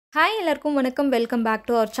Hi, எல்லாருக்கும் வணக்கம். Welcome back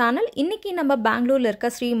to our channel. இன்னைக்கு நம்ம பெங்களூர்ல இருக்க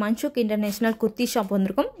Sri Mansukh International kurtis shop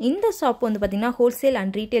வந்திருக்கோம். இந்த ஷாப் வந்து பாத்தீங்கன்னா ஹோல்சேல்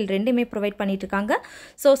அண்ட் ரீட்டைல் ரெண்டுமே ப்ரொவைட் பண்ணிட்டு இருக்காங்க.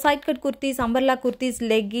 So side cut kurtis, umbrella kurtis,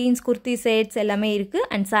 leggings, kurtis sets எல்லாமே இருக்கு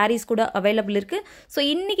and sarees கூட அவேலபிள் இருக்கு. சோ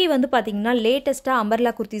இன்னைக்கு வந்து பாத்தீங்கன்னா லேட்டஸ்டா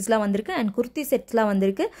umbrella kurtisலாம் வந்திருக்கு and kurtis setsலாம்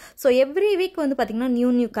வந்திருக்கு. சோ எவ்ரி வீக் வந்து பாத்தீங்கன்னா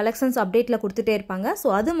நியூ கலெக்ஷன்ஸ் அப்டேட்ல கொடுத்துட்டே இருப்பாங்க. சோ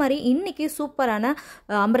அது மாதிரி இன்னைக்கு சூப்பரான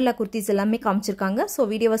umbrella kurtis எல்லாமே காமிச்சிருக்காங்க. சோ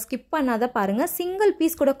வீடியோவை ஸ்கிப் பண்ணாத பாருங்க. சிங்கிள்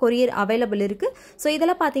பீஸ் கூட Courier Avail இருக்கு. சோ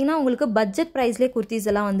இதெல்லாம் பாத்தீங்கன்னா உங்களுக்கு பட்ஜெட் பிரைஸ்லயே kurtis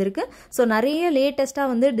எல்லாம் வந்திருக்கு. சோ நிறைய லேட்டஸ்டா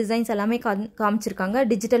வந்து டிசைன்ஸ் எல்லாமே காமிச்சிருக்காங்க.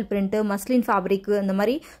 டிஜிட்டல் பிரிண்ட், மஸ்லின் ஃபேப்ரிக் அந்த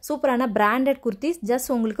மாதிரி சூப்பரான பிராண்டட் kurtis ஜஸ்ட்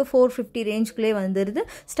உங்களுக்கு 450 ரேஞ்ச்க்குள்ளே வந்துருது.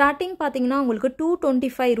 ஸ்டார்டிங் பாத்தீங்கன்னா உங்களுக்கு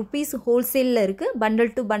 225 rupees ஹோல்சேல்ல இருக்கு.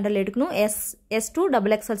 பண்டல் டு பண்டல் எடுக்கணும்.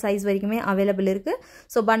 Rs.225 சைஸ் வரைக்குமே அவைலபிள் இருக்கு.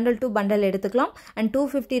 சோ பண்டல் டு பண்டல் எடுத்துக்கலாம். அண்ட்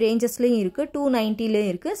 250 ரேஞ்சஸ்லயும் இருக்கு,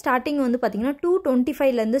 290லயும் இருக்கு. ஸ்டார்டிங் வந்து பாத்தீங்கன்னா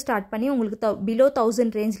 225ல இருந்து ஸ்டார்ட் பண்ணி உங்களுக்கு பிலோ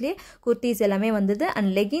 1000 ரேஞ்ச்லயே kurtis எல்லாமே வந்தது. அண்ட்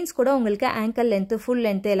லெகின்ஸ் கூட உங்களுக்கு ஆங்கிள் லென்த், ஃபுல்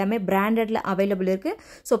லென்த் எல்லாமே பிராண்டட்ல அவைலபிள் இருக்கு.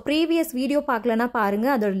 சோ ப்ரீவியஸ் வீடியோ பார்க்கலனா பாருங்க,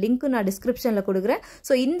 அதோட லிங்க் நான் டிஸ்கிரிப்ஷன்ல கொடுக்குறேன்.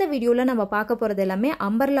 சோ இந்த வீடியோல நம்ம பார்க்க போறது எல்லாமே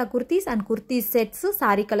umbrella kurtis and kurtis sets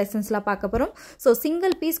saree கலெக்ஷன்ஸ்லாம் பார்க்க போறோம். சோ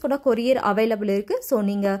சிங்கிள் பீஸ் கூட கொரியர் அவைலபிள் இருக்கு. சோ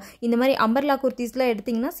நீங்க இந்த மாதிரி umbrella kurtisலாம்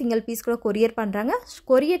எடுத்தீங்கன்னா சிங்கிள் பீஸ் கூட கொரியர் பண்றாங்க.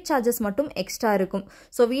 கொரியர் சார்ஜஸ் மட்டும் எக்ஸ்ட்ரா இருக்கும்.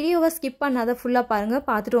 சோ வீடியோவை ஸ்கிப் பண்ணாத ஃபுல்லா பாருங்க.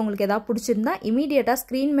 பார்த்துட்டு உங்களுக்கு ஏதாவது பிடிச்சிருந்தா இமீடியட்டா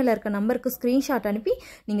ஸ்கிரீன் மேல இருக்க நம்பருக்கு ஸ்கிரீன்ஷாட் அனுப்பி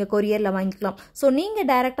நீங்க கொரியர்ல வாங்கிக்கலாம். சோ நீங்க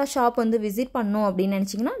டைரக்டா ஷாப் வந்து விசிட் பண்ணனும் அப்படி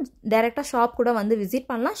நினைச்சீங்கன்னா டைரக்டா ஷாப் கூட வந்து விசிட்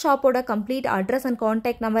பண்ணலாம். ஷாப்போட complete address and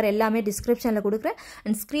contact number எல்லாமே டிஸ்கிரிப்ஷன்ல கொடுக்குறேன்.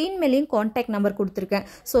 அண்ட் ஸ்கிரீன் மேலேயும் கான்டாக்ட் நம்பர் கொடுத்துருக்கேன்.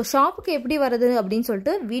 ஸோ ஷாப்புக்கு எப்படி வருது அப்படின்னு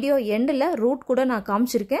சொல்லிட்டு வீடியோ எண்டில் ரூட் கூட நான்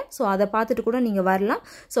காமிச்சிருக்கேன். ஸோ அதை பார்த்துட்டு கூட நீங்கள் வரலாம்.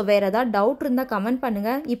 ஸோ வேறு ஏதாவது டவுட் இருந்தால் கமெண்ட்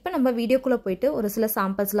பண்ணுங்கள். இப்போ நம்ம வீடியோக்குள்ளே போயிட்டு ஒரு சில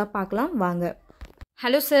சாம்பிள்ஸ்லாம் பார்க்கலாம் வாங்க.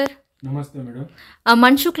 Hello sir. நமஸ்தே மேடம்.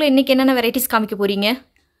 மன்சுக்ல இன்னைக்கு என்னென்ன வெரைட்டிஸ் காமிக்க போறீங்க?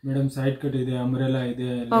 மேடம் சைட் கட் ಇದೆ, umbrella ಇದೆ,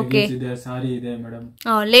 leggings ಇದೆ, saree ಇದೆ ಮೇಡಂ.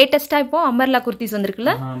 லேட்டஸ்டா இப்போ umbrella kurtis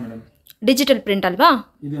வந்திருக்குல? ಹಾ ಮೇಡಂ. டிஜிட்டல் பிரிண்ட் ಅಲ್ವಾ?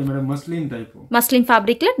 ಇದೆ madam, muslin type. Muslin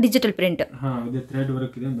ஃபேப்ரிக்ல digital print. ಹಾ, ಇದೆ ಥ್ರೆಡ್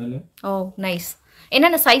ವರ್ಕ್ ಇದೆ ಮೇಲೆ. ஓ நைஸ்.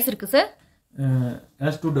 என்னென்ன சைஸ் இருக்கு sir?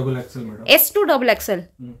 S2XXL madam. S2XXL.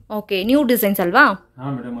 Okay, new designs ಅಲ್ವಾ? ಹಾ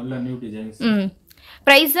ಮೇಡಂ, ಎಲ್ಲ new designs.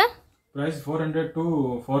 Price? Price 400 to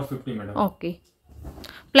 450 madam. Okay.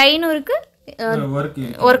 plain இருக்கு,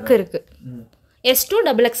 ವರ್ಕ್ இருக்கு.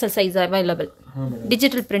 S2XXL size available. ಹಾ ಮೇಡಂ.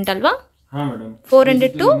 digital print ಅಲ್ವಾ? ಹಾ ಮೇಡಂ. 400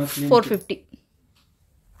 to 450.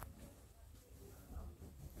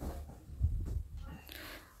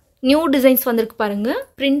 நியூ டிசைன்ஸ் வந்திருக்கு பாருங்க.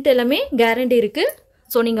 பிரிண்ட் எல்லாமே கேரண்டி இருக்கு.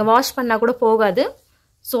 ஸோ நீங்கள் வாஷ் பண்ணால் கூட போகாது.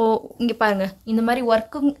 ஸோ இங்கே பாருங்க, இந்த மாதிரி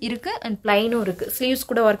ஒர்க்கும் இருக்கு அண்ட் பிளைனும் இருக்கு. ஸ்லீவ்ஸ்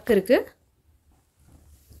கூட ஒர்க் இருக்கு.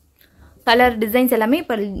 கலர் டிசைன்ஸ் எல்லாமே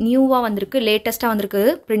இப்போ நியூவாக வந்திருக்கு, லேட்டஸ்ட்டாக வந்திருக்கு.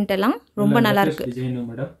 பிரிண்ட் எல்லாம் ரொம்ப நல்லா இருக்கு.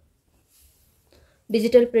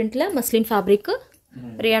 Digital பிரிண்ட்ல muslin fabric,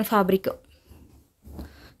 Ryan fabric.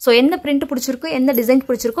 So எந்த பிரிண்ட் பிடிச்சிருக்கோ, எந்த டிசைன்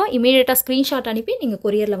பிடிச்சிருக்கோ இமீடியட்டாக ஸ்க்ரீன்ஷாட் அனுப்பி நீங்கள்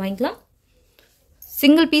கொரியரில் வாங்கிக்கலாம்.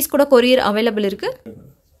 சிங்கிள் பீஸ் கூட கொரியர் அவைலபிள் இருக்கு.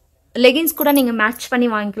 லெகின்ஸ் கூட நீங்கள் மேட்ச் பண்ணி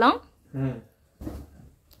வாங்கிக்கலாம்.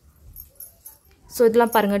 ஸோ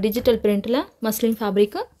இதெல்லாம் பாருங்க, digital பிரிண்ட்ல muslin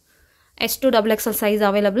fabric, S2XXL size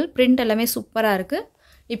available. Print எல்லாமே சூப்பராக இருக்கு.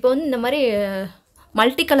 இப்போ வந்து இந்த மாதிரி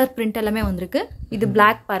மல்டி கலர் பிரிண்ட் எல்லாமே வந்திருக்கு. இது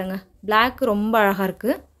பிளாக் பாருங்க, பிளாக் ரொம்ப அழகா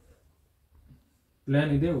இருக்கு.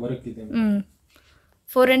 400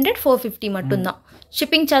 450 மட்டும்தான்.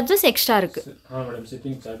 ஷிப்பிங் சார்ஜஸ் எக்ஸ்ட்ரா இருக்கு.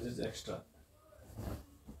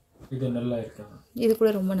 இது நல்லா இருக்கு. இது கூட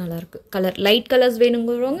ரொம்ப நல்லா இருக்கு. கலர் லைட் கலர்ஸ்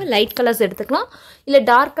வேணுங்கிறவங்க லைட் கலர்ஸ் எடுத்துக்கலாம். இல்ல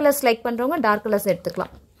டார்க் கலர்ஸ் லைக் பண்றவங்க டார்க் கலர்ஸ்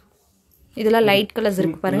எடுத்துக்கலாம். இதெல்லாம் லைட் கலர்ஸ்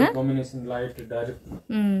இருக்கு பாருங்க. Combination light dark.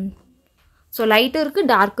 So light இருக்கு,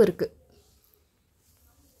 டார்க் இருக்கு.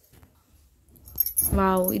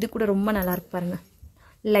 வாவ், இது கூட ரொம்ப நல்லா இருக்கு பாருங்க.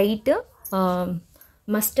 லைட்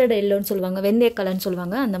மஸ்டர்ட் எல்லோன்னு சொல்லுவாங்க, வெந்தய கலர்னு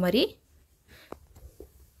சொல்லுவாங்க, அந்த மாதிரி.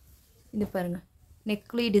 இது பாருங்க,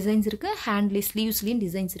 நெக்லி டிசைன்ஸ் இருக்கு, ஹேண்ட்லி ஸ்லீவ்ஸ்லயும்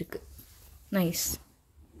டிசைன்ஸ் இருக்கு. நைஸ்.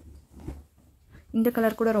 இந்த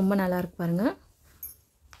கலர் கூட ரொம்ப நல்லா இருக்கு பாருங்க.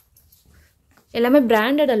 எல்லாமே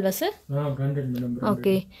branded halwa sir? Branded madam.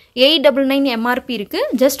 Okay. 899 MRP இருக்கு.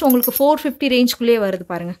 ஜஸ்ட் உங்களுக்கு 450 ரேஞ்ச்க்குள்ளே வருது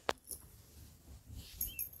பாருங்க.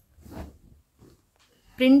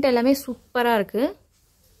 பிரிண்ட் எல்லாமே சூப்பரா இருக்கு.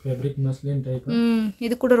 Fabric muslin type.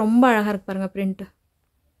 இது கூட ரொம்ப அழகா இருக்கு பாருங்க பிரிண்ட்.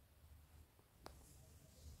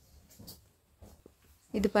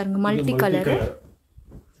 இது பாருங்க, மல்டி கலர்.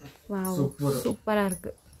 வாவ், சூப்பரா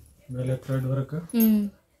இருக்கு. மேலே த்ரெட் வர்க்.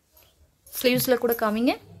 ஸ்லீவ்ஸ்ல கூட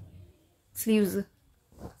காமிங்க.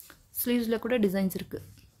 ஸ்லீவ்ஸ்ல கூட டிசைன்ஸ் இருக்கு.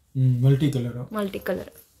 Multi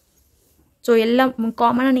colour. ஸோ எல்லாம்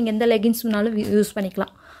காமனாக நீங்கள் எந்த லெகின்ஸ்னாலும் யூஸ்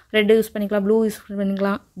பண்ணிக்கலாம். ரெட் யூஸ் பண்ணிக்கலாம், ப்ளூ யூஸ்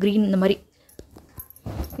பண்ணிக்கலாம், க்ரீன், இந்த மாதிரி.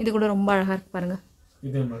 இது கூட ரொம்ப அழகாக இருக்கு பாருங்கள்.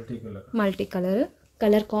 இது மல்டி கலர்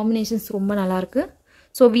கலர் காம்பினேஷன்ஸ் ரொம்ப நல்லா இருக்கு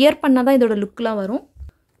சோ வியர் பண்ணா தான் இதோட லுக்லாம் வரும்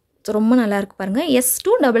சோ ரொம்ப நல்லா இருக்கு பாருங்க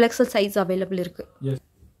S2XXL சைஸ் அவேilable இருக்கு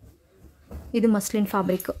இது மஸ்லின்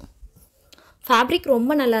ஃபேப்ரிக்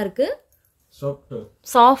ரொம்ப நல்லா இருக்கு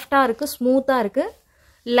சாஃப்ட்டா இருக்கு ஸ்மூத்தா இருக்கு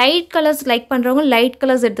லைட் கலர்ஸ் லைக் பண்றவங்க லைட்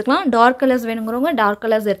கலர்ஸ் எடுத்துக்கலாம் டார்க் கலர்ஸ் வேணும்ங்கறவங்க டார்க்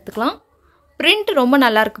கலர்ஸ் எடுத்துக்கலாம் print ரொம்ப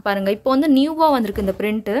நல்லா இருக்கு பாருங்க இப்போ வந்து நியூவா வந்திருக்கு இந்த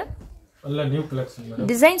print நல்ல நியூ கலெக்ஷன் மேடம்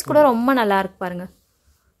டிசைன்ஸ் கூட ரொம்ப நல்லா இருக்கு பாருங்க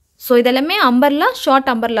சோ இதெல்லாம் umbrella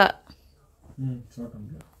short umbrella short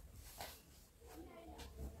umbrella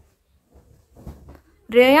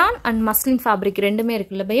rayon and muslin fabric ரெண்டுமே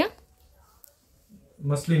இருக்குல்ல பையா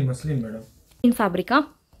muslin madam in fabric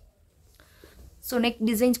so neck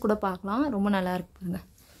designs கூட பார்க்கலாம் ரொம்ப நல்லா இருக்கு பாருங்க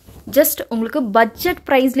ஜஸ்ட் உங்களுக்கு பட்ஜெட்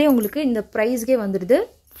பிரைஸ்லயே உங்களுக்கு இந்த பிரைஸ்க்கே வந்துருது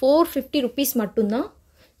 450 rupees மட்டும் தான்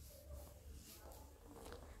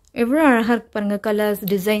எவ்வளவு அழகா இருக்கு பாருங்க கலர்ஸ்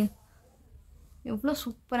டிசைன் எவ்வளவு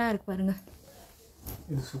சூப்பரா இருக்கு பாருங்க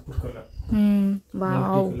இது super colour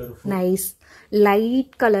wow nice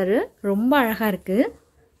light colour ரொம்ப அழகா இருக்கு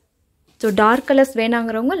so dark colours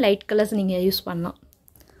வேணாங்கறவங்க light colours நீங்க யூஸ் பண்ணலாம்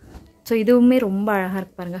சோ இதுவுமே ரொம்ப அழகா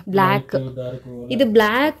இருக்கு பாருங்க Black இது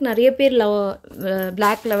Black நிறைய பேர்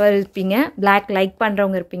Black லவர் இருப்பீங்க Black லைக்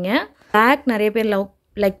பண்றவங்க இருப்பீங்க Black நிறைய பேர்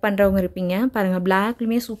லைக் பண்றவங்க இருப்பீங்க பாருங்க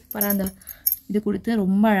Blackலயே சூப்பரா அந்த இது கொடுத்து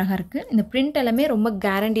ரொம்ப அழகா இருக்கு இந்த print எல்லாமே ரொம்ப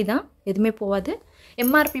கேரண்டி தான் எதுமே போவாது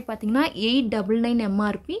MRP பாத்தீங்கன்னா 899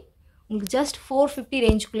 MRP உங்களுக்கு just 450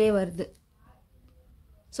 ரேஞ்சுக்குள்ளே வருது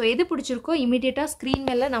சோ எது பிடிச்சிருக்கோ இமிடியேட்டா ஸ்கிரீன்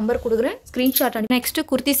மேல நம்பர் கொடுக்குறேன் ஸ்கிரீன்ஷாட் அனுப்பி next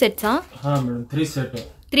kurti செட்ஸா madam 3 set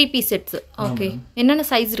 3 piece sets okay என்னென்ன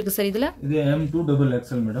சைஸ் இருக்கு சார் இதுல இது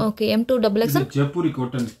M2XXL மேடம் ஓகே M2XXL இது Jaipuri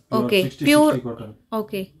cotton okay pure cotton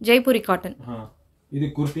okay Jaipuri cotton இது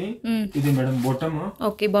குர்த்தி இது மேடம் பாட்டம்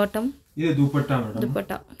ஓகே பாட்டம் இது துப்பட்டா மேடம்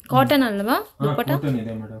துப்பட்டா காட்டன் அல்லவா துப்பட்டா காட்டன்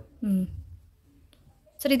ಇದೆ மேடம்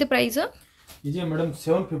சரி இது பிரைஸ் இது மேடம்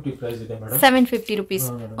 750 பிரைஸ் ಇದೆ மேடம் 750 rupees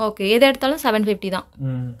ஓகே எது எடுத்தாலும் 750 தான்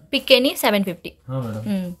பிக் எனி 750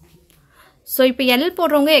 மேடம் சோ இப்போ L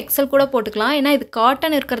போடுறவங்க XL கூட போட்டுக்கலாம் ஏனா இது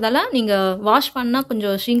காட்டன் இருக்குறதால நீங்க வாஷ் பண்ணா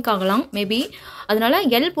கொஞ்சம் ஷ்ரிங்க் ஆகலாம் மேபி அதனால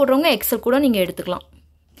L போடுறவங்க XL கூட நீங்க எடுத்துக்கலாம்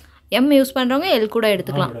M யூஸ் பண்றவங்க L கூட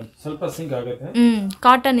எடுத்துக்கலாம் ಸ್ವಲ್ಪ ஷ்ரிங்க் ஆಗುತ್ತೆ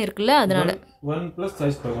காட்டன் இருக்குல அதனால 1+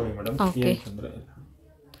 சைஸ் தಗೊಳ್ಳಿ மேடம் ஓகே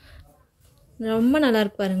ரொம்ப நல்லா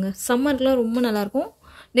இருக்கு பாருங்க சம்மர்க்குலாம் ரொம்ப நல்லா இருக்கும்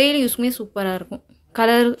டெய்லி யூஸ்மே சூப்பரா இருக்கும்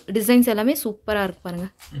கலர் டிசைன்ஸ் எல்லாமே சூப்பரா இருக்கு பாருங்க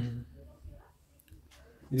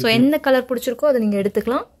சோ எந்த கலர் பிடிச்சிருக்கோ அதை நீங்க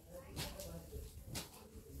எடுத்துக்கலாம்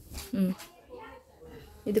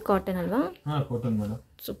இது காட்டன் அல்வா காட்டன் மேடம்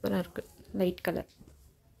சூப்பரா இருக்கு லைட் கலர்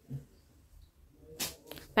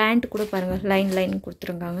பேண்ட் கூட பாருங்க லைன்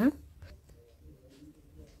கொடுத்திருக்காங்க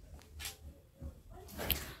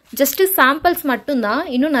ஜஸ்ட் சாம்பிள்ஸ் மட்டும் தான்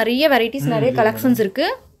இன்னும் நிறைய வெரைட்டிஸ் நிறைய கலெக்ஷன்ஸ் இருக்கு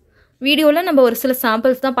வீடியோல நம்ம ஒரு சில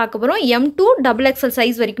சாம்பிள்ஸ் தான் பார்க்க போறோம் M2XXL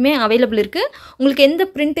சைஸ் வரைக்குமே அவேilable இருக்கு உங்களுக்கு எந்த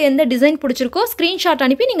print எந்த டிசைன் பிடிச்சிருக்கோ ஸ்கிரீன்ஷாட்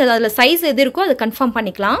அனுப்பி நீங்க அதுல சைஸ் எது இருக்கோ அதை கன்ஃபார்ம்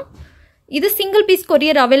பண்ணிக்கலாம் இது single piece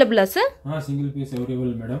courier available sir single piece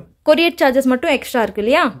available madam courier charges மட்டும் எக்ஸ்ட்ரா இருக்கு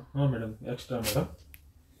இல்லையா மேடம் எக்ஸ்ட்ரா மேடம்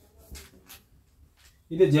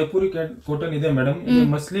இது ಜೈಪುರಿ ಕಾಟನ್ ಇದೆ ಮೇಡಂ ಇದು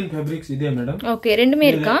ಮಸ್ಲಿನ್ ಫ್ಯಾಬ್ರಿಕ್ಸ್ ಇದೆ ಮೇಡಂ ಓಕೆ ரெண்டுமே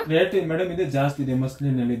இருக்கா ರೇಟ್ ಮೇಡಂ ಇದು ಜಾಸ್ತಿ ಇದೆ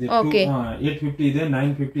ಮಸ್ಲಿನ್ ಅಲ್ಲಿ ಇದೆ 850 ಇದೆ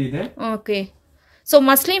 950 ಇದೆ ஓகே சோ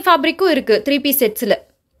மஸ்லின் ஃபேப்ரிக்கும் இருக்கு 3 பீஸ் செட்ஸ்ல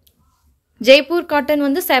ஜெய்ப்பூர் காட்டன்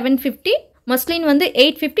வந்து 750 மஸ்லின் வந்து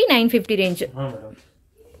 850 950 ரேஞ்ச் மேடம்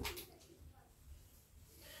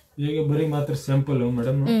ಈಗ ಬರಿ ಮಾತ್ರ ಸ್ಯಾಂಪಲ್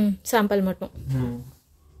ಮೇಡಂ சாம்பிள் மட்டும்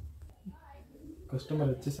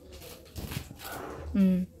கஸ்டமர் வச்சு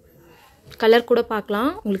கலர் கூட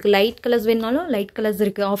பார்க்கலாம் உங்களுக்கு லைட் கலர்ஸ் வேணாலும் லைட் கலர்ஸ்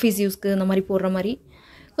இருக்கு ஆபீஸ் யூஸ்க்கு அந்த மாதிரி போடுற மாதிரி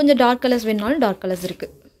கொஞ்சம் டார்க் கலர்ஸ் வேணாலும் டார்க் கலர்ஸ் இருக்கு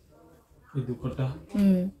இது dupatta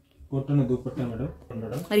cotton dupatta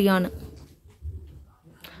madam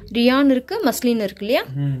Ryan இருக்கு மஸ்லின் இருக்கு இல்லையா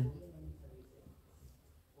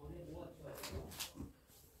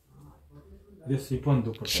இது ಶಿಫಾನ್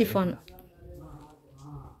துப்பட்டா ಶಿಫಾನ್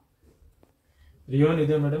ರಿಯಾನ್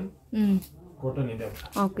ಇದೆ ಮೇಡಂ ಕಾಟನ್ ಇದೆ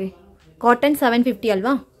ಓಕೆ ಕಾಟನ್ 750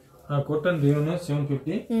 ಅಲ್ವಾ cotton rayon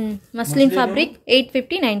 750 muslin fabric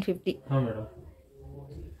 850 950 madam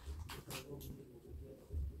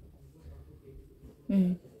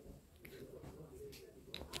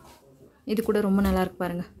இது கூட ரொம்ப நல்லா இருக்கு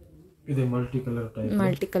பாருங்க இது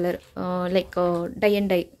multi colour like tie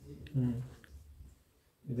and tie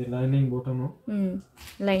இது lining bottom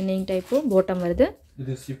lining type bottom வருது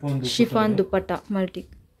இது ಶಿಫಾನ್ ದುಪಟ್ಟಾ ಮಲ್ಟಿ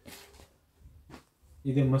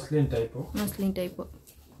ಇದು ಮಸ್ಲಿನ್ ಟೈಪ್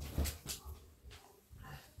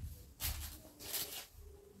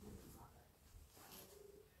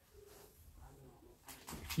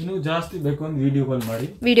ಇನ್ನು ಜಾಸ್ತಿ ಬೇಕು ಅಂದ್ರೆ ವಿಡಿಯೋ ಕಾಲ್ ಮಾಡಿ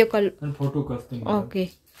ವಿಡಿಯೋ ಕಾಲ್ ನಾನು ಫೋಟೋ ಕಳಿಸ್ತೀನಿ ಓಕೆ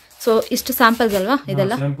ಸೊ ಇಷ್ಟು ಸ್ಯಾಂಪಲ್ಸ್ ಅಲ್ವಾ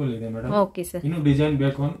ಇದೆಲ್ಲ? ಸ್ಯಾಂಪಲ್ ಇದೆ ಮೇಡಮ್. Okay sir. ಇನ್ನು ಡಿಸೈನ್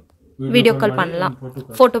ಬೇಕು வீடியோ கால் பண்ணலாம்,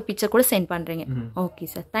 ஃபோட்டோ பிக்சர் கூட சென்ட் பண்ணுறீங்க. Okay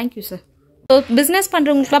sir, thank you sir. So business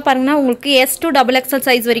பண்ணுறவங்களுக்குலாம் பாருங்கன்னா உங்களுக்கு S2XXL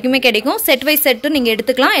சைஸ் வரைக்குமே கிடைக்கும். செட் வைஸ் செட்டு நீங்கள்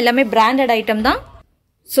எடுத்துக்கலாம். எல்லாமே பிராண்டட் ஐட்டம் தான்.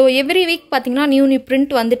 ஸோ எவ்ரி வீக் பார்த்தீங்கன்னா நியூ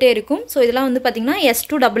பிரிண்ட் வந்துட்டே இருக்கும். ஸோ இதெல்லாம் வந்து பார்த்தீங்கன்னா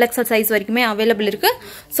S2XXL சைஸ் வரைக்குமே அவைலபிள் இருக்குது.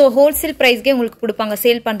 ஸோ ஹோல்சேல் ப்ரைஸ்க்கே உங்களுக்கு கொடுப்பாங்க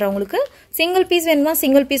சேல் பண்ணுறவங்களுக்கு. சிங்கிள் பீஸ் வேணும்னா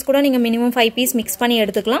சிங்கிள் பீஸ் கூட நீங்கள் மினிமம் 5 பீஸ் மிக்ஸ் பண்ணி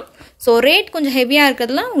எடுத்துக்கலாம். ஸோ ரேட் கொஞ்சம் ஹெவியாக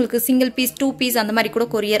இருக்கிறதுலாம் உங்களுக்கு சிங்கிள் பீஸ் 2 பீஸ் அந்த மாதிரி கூட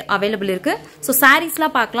கொரியர் அவைலபிள் இருக்குது. ஸோ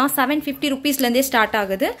சாரீஸ்லாம் பார்க்கலாம். 750 ருபீஸ்லேருந்தே ஸ்டார்ட்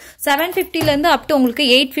ஆகுது. 750லேருந்து அப் டு உங்களுக்கு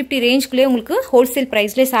 850 ரேஞ்சுக்குள்ளே உங்களுக்கு ஹோல்சேல்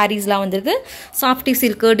ப்ரைஸ்லேயே சாரீஸ்லாம் வந்துடுது. சாஃப்டி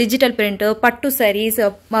சில்க்கு, டிஜிட்டல் பிரிண்ட்டு, பட்டு சாரீஸ்,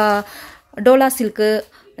 டோலா சில்க்கு,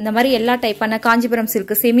 இந்த மாதிரி எல்லா டைப்பான காஞ்சிபுரம்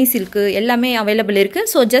சில்க்கு, செமி சில்க்கு எல்லாமே அவைலபிள் இருக்குது.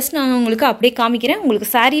 ஸோ ஜஸ்ட் நான் உங்களுக்கு அப்படியே காமிக்கிறேன். உங்களுக்கு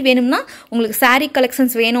சாரீ வேணும்னா உங்களுக்கு சாரீ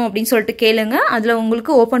கலெக்ஷன்ஸ் வேணும் அப்படின்னு சொல்லிட்டு கேளுங்க. அதில்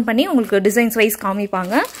உங்களுக்கு ஓப்பன் பண்ணி உங்களுக்கு டிசைன்ஸ் வைஸ்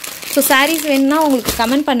காமிப்பாங்க. ஸோ சாரீஸ் வேணும்னா உங்களுக்கு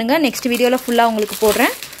கமெண்ட் பண்ணுங்கள். நெக்ஸ்ட் வீடியோவில் ஃபுல்லாக உங்களுக்கு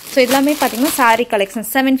போடுறேன். ஸோ எல்லாமே பார்த்தீங்கன்னா சாரீ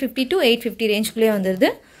கலெக்ஷன்ஸ் 750 to 850 ரேஞ்சுக்குள்ளேயே வந்துடுது.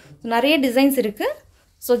 நிறைய டிசைன்ஸ் இருக்குது.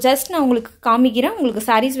 ஸோ ஜஸ்ட் நான் உங்களுக்கு காமிக்கிறேன். உங்களுக்கு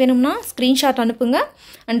சாரீஸ் வேணும்னா ஸ்க்ரீன்ஷாட் அனுப்புங்க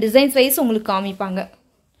அண்ட் டிசைன்ஸ் வைஸ் உங்களுக்கு காமிப்பாங்க.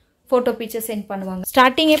 ஃபோட்டோ பிக்சர் சென்ட் பண்ணுவாங்க.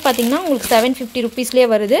 ஸ்டார்டிங்கே பார்த்தீங்கன்னா உங்களுக்கு 750 ருபீஸ்லேயே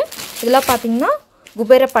வருது. இதெல்லாம் பார்த்தீங்கன்னா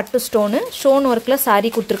குபேர பட்டு ஸ்டோன் ஒர்க்கில் சாரீ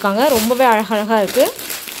கொடுத்துருக்காங்க. ரொம்பவே அழகழகாக இருக்குது.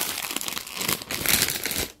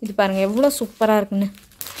 இது பாருங்கள் எவ்வளோ சூப்பராக இருக்குன்னு,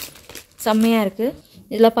 செம்மையாக இருக்குது.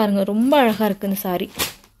 இதெல்லாம் பாருங்கள் ரொம்ப அழகாக இருக்குது. இந்த சாரீ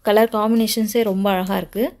கலர் காம்பினேஷன்ஸே ரொம்ப அழகாக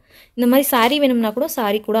இருக்குது. இந்த மாதிரி சாரீ வேணும்னா கூட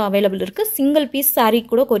சாரீ கூட அவைலபிள் இருக்குது. சிங்கிள் பீஸ் சாரீ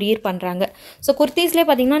கூட கொரியர் பண்ணுறாங்க. ஸோ குர்த்தீஸ்லேயே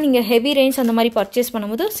பார்த்தீங்கன்னா நீங்கள் ஹெவி ரேஞ்ச் அந்த மாதிரி பர்ச்சேஸ்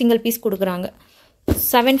பண்ணும்போது சிங்கிள் பீஸ் கொடுக்குறாங்க.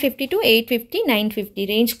 750 to 850, 950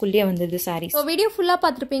 ரேஞ்சுக்குள்ளேயே வந்தது சாரீஸ். ஸோ வீடியோ ஃபுல்லாக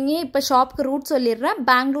பார்த்துருப்பீங்க. இப்போ ஷாப்புக்கு ரூட் சொல்லிடுறேன்.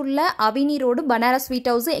 பெங்களூரில் avenue road Banaras sweet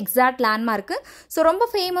house exact landmark. So ரொம்ப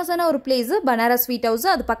ஃபேமஸான ஒரு பிளேஸு பனாரஸ் ஸ்வீட் ஹவுஸ்.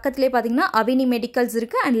 அது பக்கத்துலேயே பார்த்தீங்கன்னா அவென்யூ மெடிக்கல்ஸ்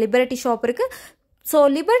இருக்குது அண்ட் லிபர்ட்டி ஷாப் இருக்குது. ஸோ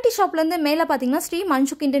லிபர்ட்டி ஷாப்லேருந்து மேலே பார்த்தீங்கன்னா ஸ்ரீ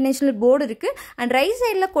மன்சுக் இன்டர்நேஷனல் போர்டு இருக்குது. அண்ட் ரைட்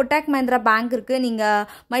சைடில் கொட்டாக் மஹிந்திரா பேங்க் இருக்குது. நீங்கள்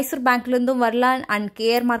மைசூர் பேங்க்லேருந்தும் வரலாம் அண்ட்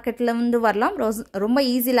கேஆர் மார்க்கெட்லேருந்து வரலாம். ரொம்ப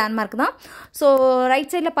ஈஸி லேண்ட்மார்க் தான். ஸோ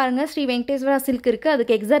ரைட் சைடில் பாருங்கள் ஸ்ரீ வெங்கடேஸ்வரா சில்க் இருக்குது.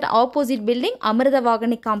 அதுக்கு exact opposite building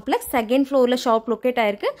அமிர்தவாகினி complex, second ஃப்ளோரில் ஷாப் லொக்கேட்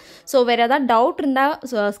ஆயிருக்கு. ஸோ வேறு ஏதாவது டவுட் இருந்தால்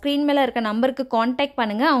ஸ்க்ரீன் மேலே இருக்க நம்பருக்கு காண்டாக்ட்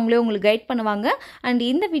பண்ணுங்கள். அவங்களே உங்களுக்கு கைட் பண்ணுவாங்க. அண்ட்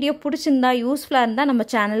இந்த வீடியோ பிடிச்சிருந்தா யூஸ்ஃபுல்லாக இருந்தால் நம்ம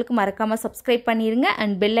சேனலுக்கு மறக்காமல் சப்ஸ்கிரைப் பண்ணிடுங்க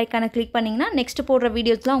அண்ட் பெல் ஐக்கானை கிளிக் பண்ணிங்கன்னா நெக்ஸ்ட் போடுற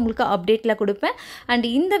வீடியோஸ்லாம் உங்களுக்கு அப்டேட்டில் கொடுப்பேன். அண்ட்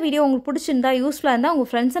இந்த வீடியோ உங்களுக்கு பிடிச்சிருந்தா யூஸ்ஃபுல்லாக இருந்தால் உங்கள்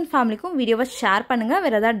ஃப்ரெண்ட்ஸ் அண்ட் ஃபேமிலிக்கும் வீடியோவை ஷேர் பண்ணுங்கள்.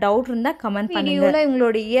 வேறு ஏதாவது டவுட் இருந்தால் கமெண்ட் பண்ணுங்கள்.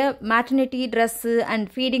 உங்களுடைய maternity dress and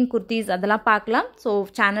feeding kurtis அதெல்லாம் பார்க்கலாம். ஸோ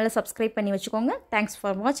சேனலை சப்ஸ்கிரைப் பண்ணி வச்சுக்கோங்க. தேங்க்ஸ்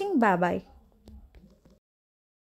ஃபார் வாட்சிங். பாய்.